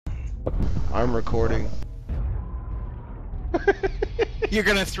I'm recording. You're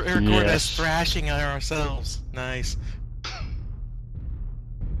gonna record us thrashing ourselves. Nice.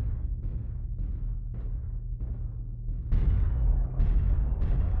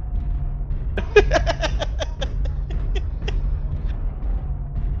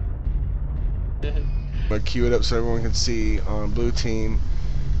 But cue it up so everyone can see on blue team.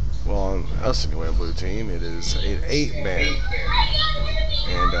 Well, on us anyway, on blue team, it is an 8-man.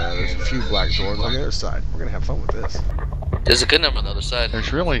 And there's a few black doors on the other side. We're gonna have fun with this. There's a good number on the other side.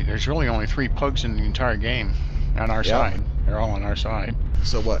 There's really only 3 pugs in the entire game on our side. They're all on our side.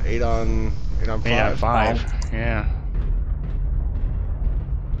 So what? 8 on 5. 8 on 5. Yeah.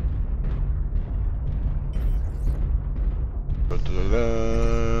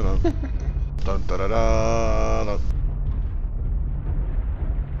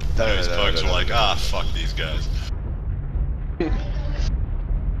 Those pugs are like, ah, fuck these guys.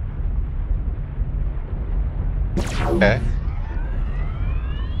 Okay.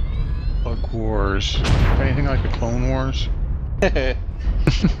 Pug Wars. Anything like the Clone Wars? I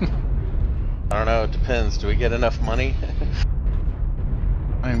don't know, it depends. Do we get enough money?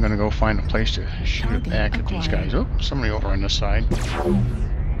 I'm gonna go find a place to shoot it back at these guys. Oh, somebody over on this side.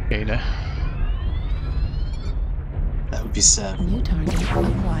 Ada. That would be sad. New target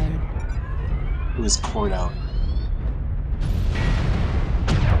acquired. It was poured out.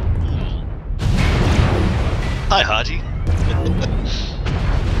 Hi, Haji.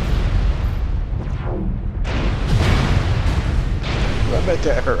 I bet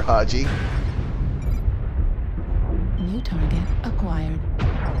that hurt Haji. New target acquired.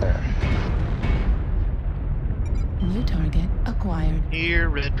 New target acquired. Here,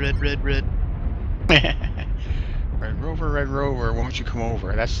 red. Red Rover, won't you come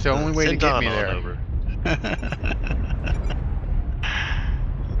over? That's the only way to get me there. Over.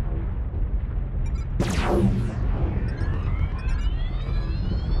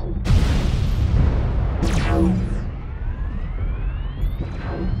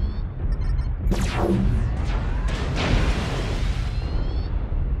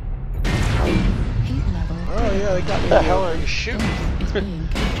 Heat level. Oh yeah, they got me. What the hell are you shooting? Is being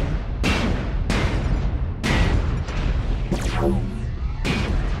captured.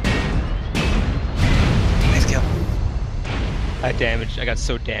 Nice kill. I got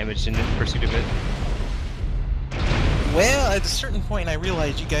so damaged in the pursuit of it. Well, at a certain point, I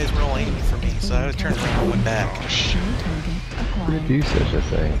realized you guys were all aiming for me, so I turned around and went back. New target acquired. do such a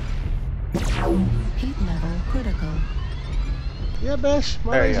thing. Heat level critical. Yeah, Bash.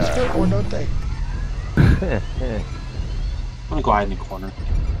 My lasers hurt more, don't they? I'm gonna go hide in the corner.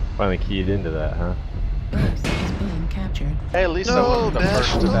 Finally keyed into that, huh? Base is being captured. Hey, at least I No, wasn't the Bash,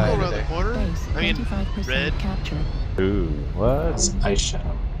 first don't to go die around the today. corner. Base I mean, 25% red. captured. Ooh, what? It's Ice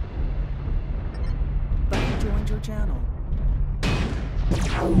Shadow. Joined your channel.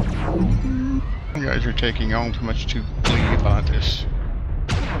 You guys are taking on too much to believe about this.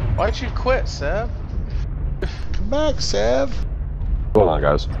 Why'd you quit, Seb? Come back, Sav. Hold on,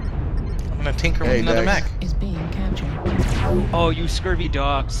 guys. I'm gonna tinker with another Dex. mech. Is being captured. Oh, you scurvy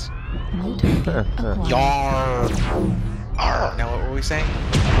dogs. New target acquired. Yarr. Now what were we saying?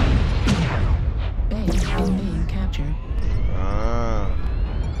 Base is being captured. Ah.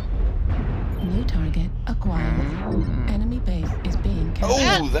 New target acquired. Enemy base is being captured.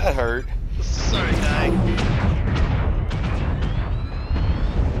 Oh, that hurt. Sorry, guy.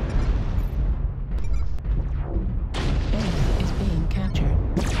 Base is being captured.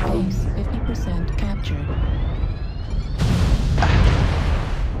 Base 50% captured.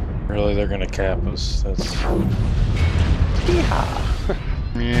 Really, they're gonna cap us. That's...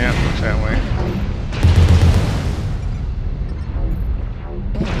 Yeah, it looks that way.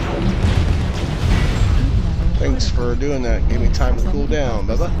 Base is being captured. Heat level Thanks for doing that. Gave me time to cool down,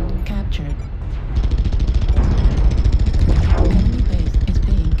 Bubba. 75% captured. Enemy base is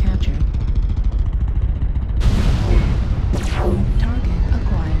being captured. Target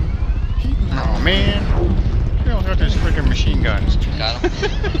acquired. Heat level. Oh man. They all got those freaking machine guns. Got him.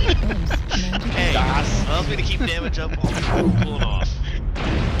 Base 90%. Hey, allows me to keep damage up while I'm pulling off.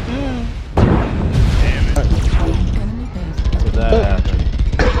 Damn it. Enemy base is Did that happen?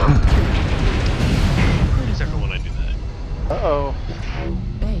 Except for when I do that. Uh-oh.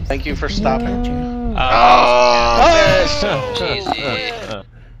 base Thank you is for being stopping. captured.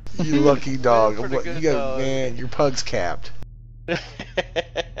 Easy. You lucky dog. Pretty What, good you got, dog. man, your pug's capped. Good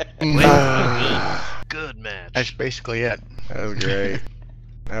match. That's basically it. That was great.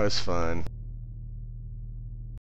 That was fun.